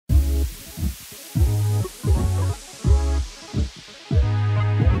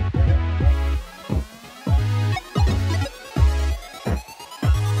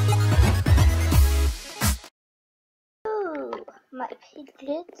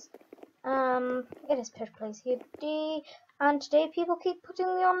It is Persia Howde, and today people keep putting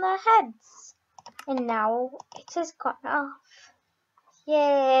me on their heads, and now it has gone off.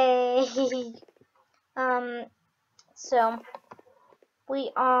 Yay! So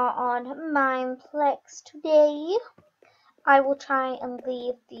we are on Mineplex today. I will try and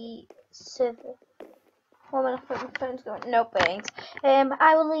leave the server. Well, my phone's going. No thanks.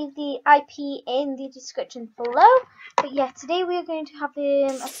 I will leave the IP in the description below. But yeah, today we are going to have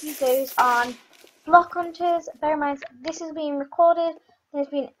a few goes on block hunters. Bear in mind, this is being recorded and it's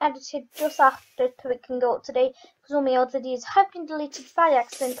been edited just after it can go up today because all my old videos have been deleted by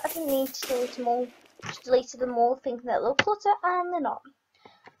accident. I didn't mean to delete them all. Just deleted them all, thinking that they'll clutter, and they're not.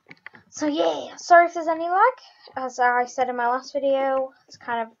 So yeah, sorry if there's any lag. As I said in my last video, it's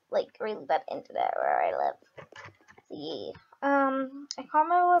kind of like really bad internet where I live. So yeah, I can't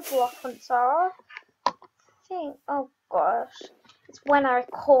remember where block hunts are. I think, oh gosh, it's when I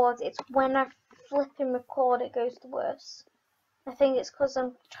record. It's when I flip and record it goes the worst. I think it's because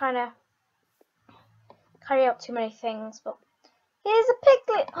I'm trying to carry out too many things. But here's a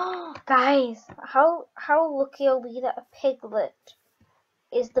piglet. Oh guys, how lucky are we that a piglet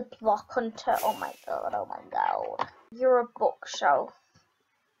is the block hunter? Oh my god, oh my god. You're a bookshelf.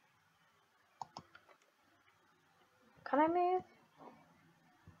 Can I move?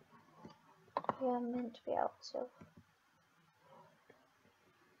 Yeah, I'm meant to be able to.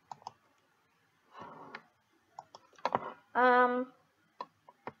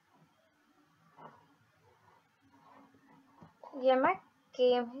 Yeah, my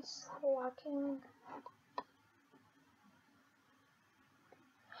game is lagging.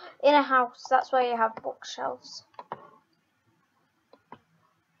 In a house, that's why you have bookshelves.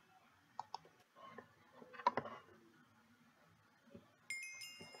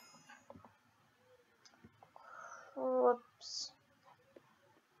 Whoops.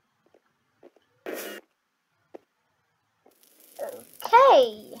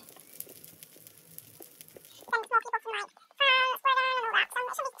 Okay.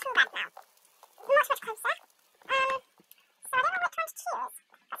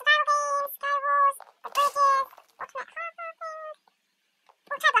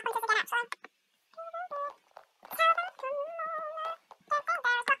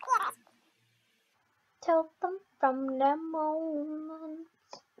 Tell them from the moment.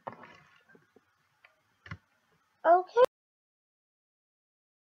 Okay.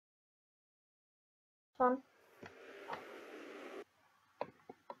 Fun.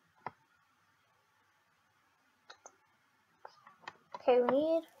 Okay, we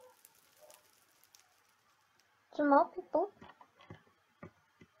need some more people. It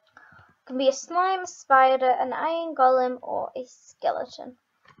can be a slime, a spider, an iron golem, or a skeleton.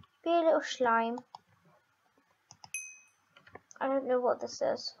 Be a little slime. I don't know what this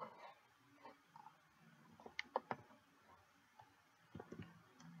is.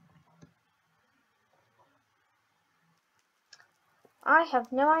 I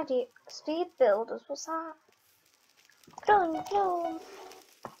have no idea. Speed builders, what's that? Boom.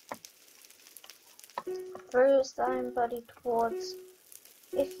 Throw slime body towards.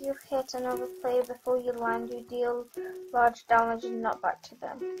 If you hit another player before you land, you deal large damage and not back to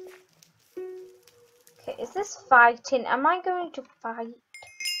them. Okay, is this fighting? Am I going to fight?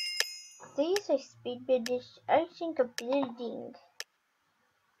 These are speed builders. I think of building.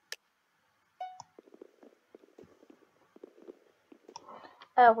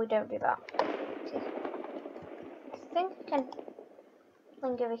 Oh, we don't do that. Okay. I think I can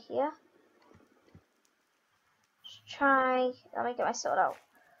link over here. Let's try. Let me get my sword out.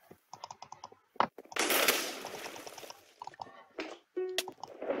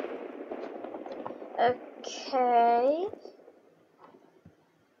 Okay.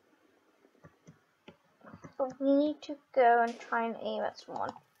 But we need to go and try and aim at someone.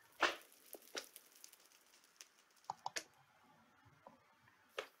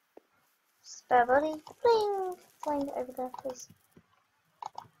 Spare body, bling! Flying over there, please.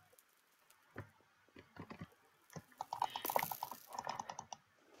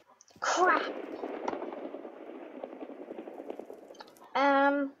 Crap!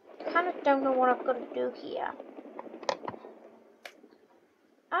 Kind of don't know what I've got to do here.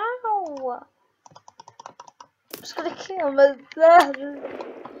 Ow! I'm just gonna kill myself.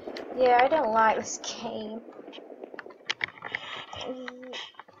 Yeah, I don't like this game.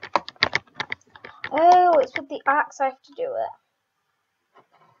 Oh, it's with the axe I have to do it.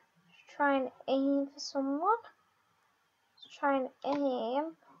 Let's try and aim for someone. Let's try and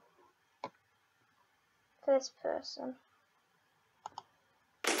aim for this person.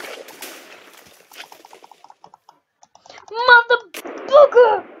 Mother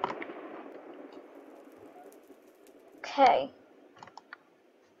booger! Okay.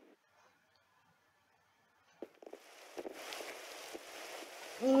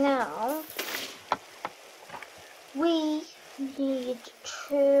 Now we need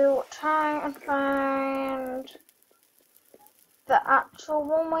to try and find the actual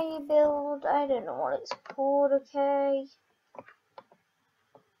one where you build. I don't know what it's called. Okay.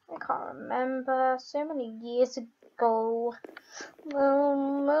 I can't remember. So many years ago.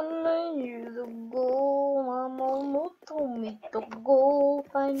 Many years ago, my mama told me to go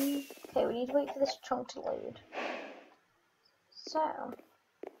find. Okay, we need to wait for this chunk to load. So.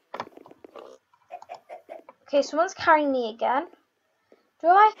 Okay, someone's carrying me again. Do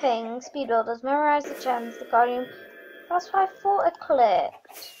my thing, speed builders, memorize the gems, the guardian. That's what I thought I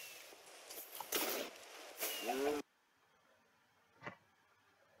clicked.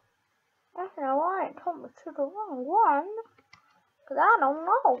 I don't know why it told me to the wrong one. Because I don't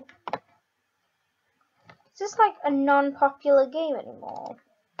know. Is this like a non-popular game anymore?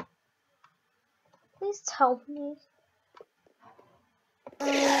 Please tell me.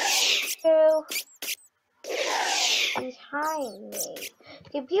 Go behind me.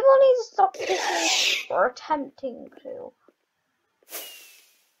 Okay, people need to stop kissing or attempting to.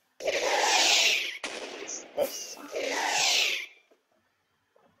 It's this side.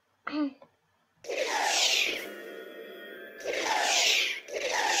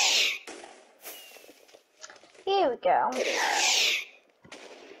 Here we go.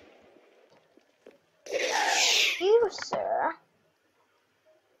 You, sir.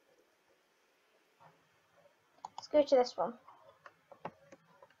 Let's go to this one.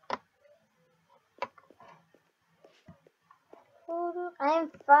 I'm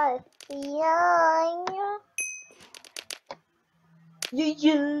 5 behind.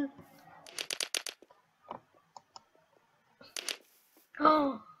 Yeah.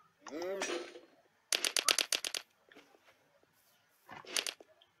 Oh.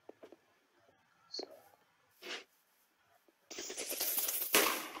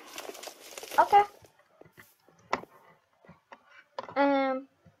 Okay.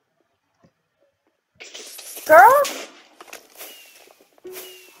 Girl?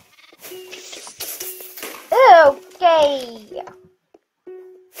 Okay.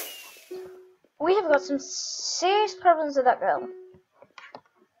 We have got some serious problems with that girl.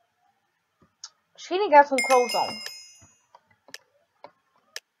 She need to get some clothes on.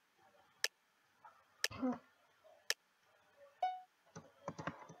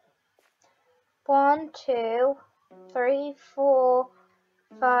 One, 2, 3, 4,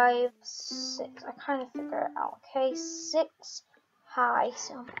 5, 6. I kind of figure it out. Okay, 6 high.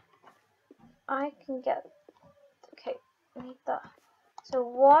 So I can get. Okay, I need that. So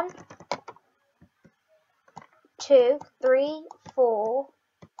 1, 2, 3, 4.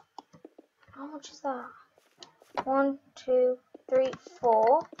 How much is that? 1, 2, 3,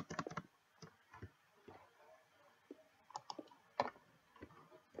 4.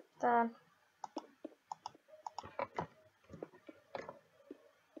 Then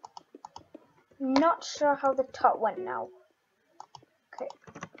not sure how the top went now. Okay.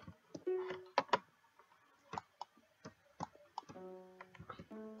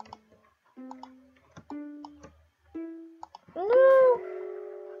 No.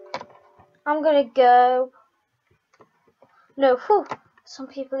 I'm gonna go. No, whew. Some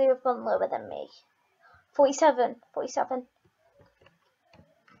people here have gone lower than me. 47. 47.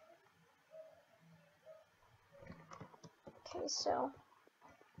 Okay, so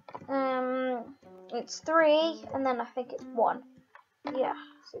it's 3, and then I think it's 1. Yeah,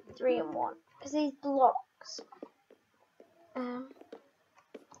 so 3 and 1. Because these blocks. I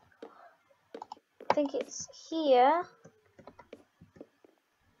think it's here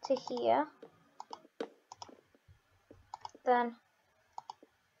to here. Then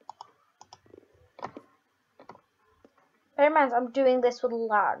bear in mind, I'm doing this with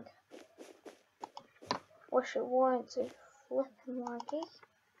lag. Wish it weren't so flipping laggy.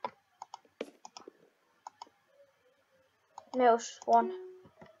 No, it's just 1.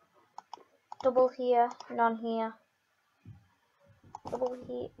 Double here, none here. Double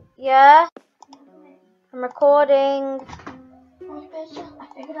here. Yeah. I'm recording.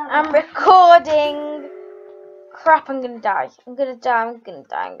 I'm recording. Crap, I'm gonna die. I'm gonna die. I'm gonna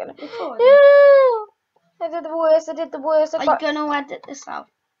die. I'm gonna. No! I did the worst. I did the worst. Are you gonna edit this out?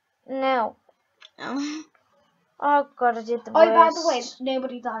 No. No. Oh god, I did the Oh, worst. by the way,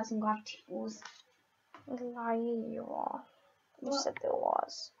 nobody dies in Gravity Falls. Lying you are. You said there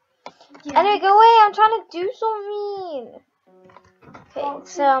was. Yeah. Anyway, go away. I'm trying to do something. Okay,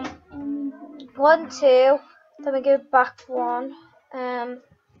 so 1, 2. Then we go back 1. Okay,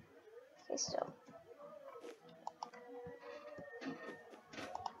 so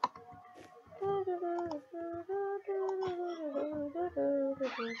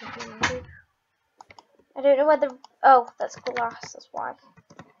I don't know whether. Oh, that's glass. That's why.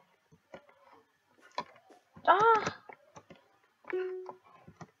 Ah!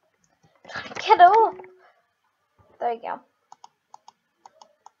 Get up! There you go.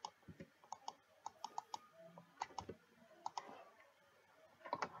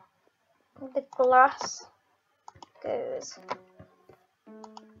 The glass goes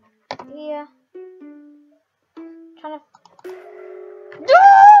here. Trying to.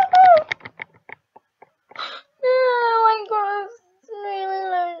 Oh my god, it's really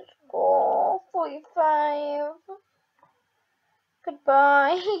low score. 45.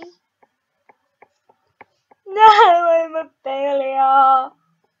 Goodbye. No, I'm a failure.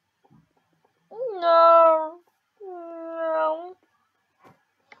 No. No.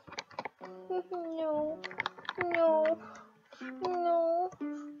 No. No. No.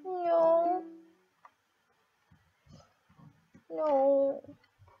 No. No.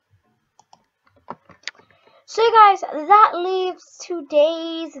 So guys, that leaves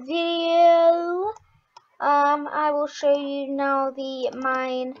today's video. I will show you now the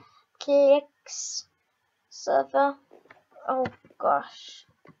Mineplex server. Oh gosh.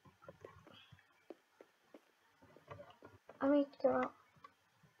 I need to go out.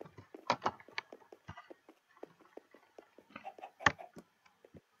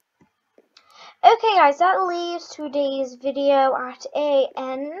 Okay guys, that leaves today's video at an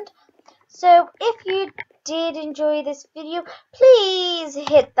end. So if you did enjoy this video, please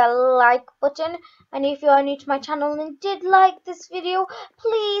hit the like button, and if you are new to my channel and did like this video,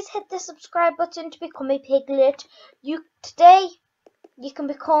 please hit the subscribe button to become a piglet. Today you can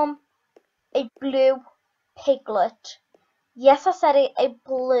become a blue piglet. Yes, I said it, a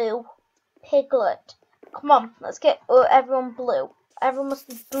blue piglet. Come on, let's get everyone blue. Everyone must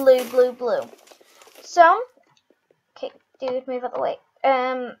be blue, blue, blue. So, okay, dude, move out the way.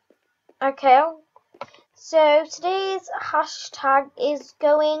 Okay. So today's hashtag is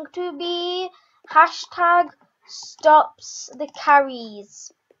going to be hashtag stops the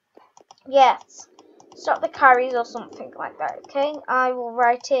carries. Yes, stop the carries or something like that. Okay, I will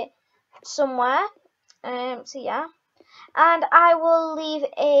write it somewhere. So yeah, and I will leave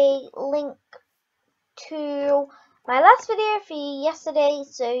a link to my last video for you yesterday,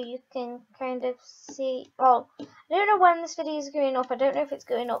 so you can kind of see. Well, I don't know when this video is going up. I don't know if it's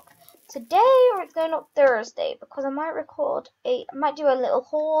going up today or it's going up Thursday, because I might do a little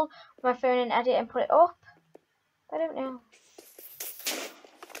haul with my phone and edit and put it up. I don't know.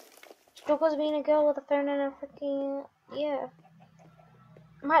 Struggles being a girl with a phone and a freaking I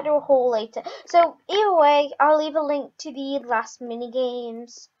might do a haul later. So either way, I'll leave a link to the last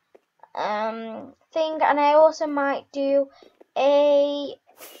Minigames thing, and I also might do a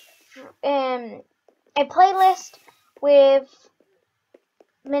playlist with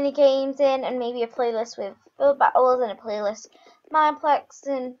Minigames in, and maybe a playlist with build battles and a playlist Mineplex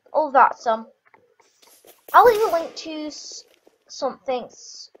and all that. So I'll leave a link to something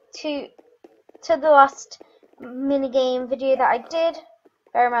to the last minigame video that I did.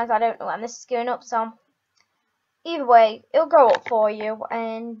 Bear in mind, I don't know when this is going up, so either way, it'll go up for you,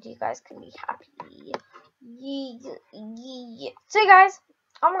 and you guys can be happy. So guys,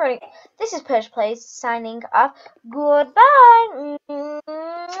 this is Persia Plays signing off. Goodbye.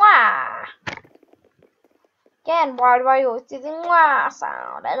 Mwah. Again, why do I always do the mwah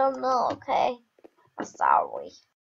sound? I don't know, okay? I'm sorry.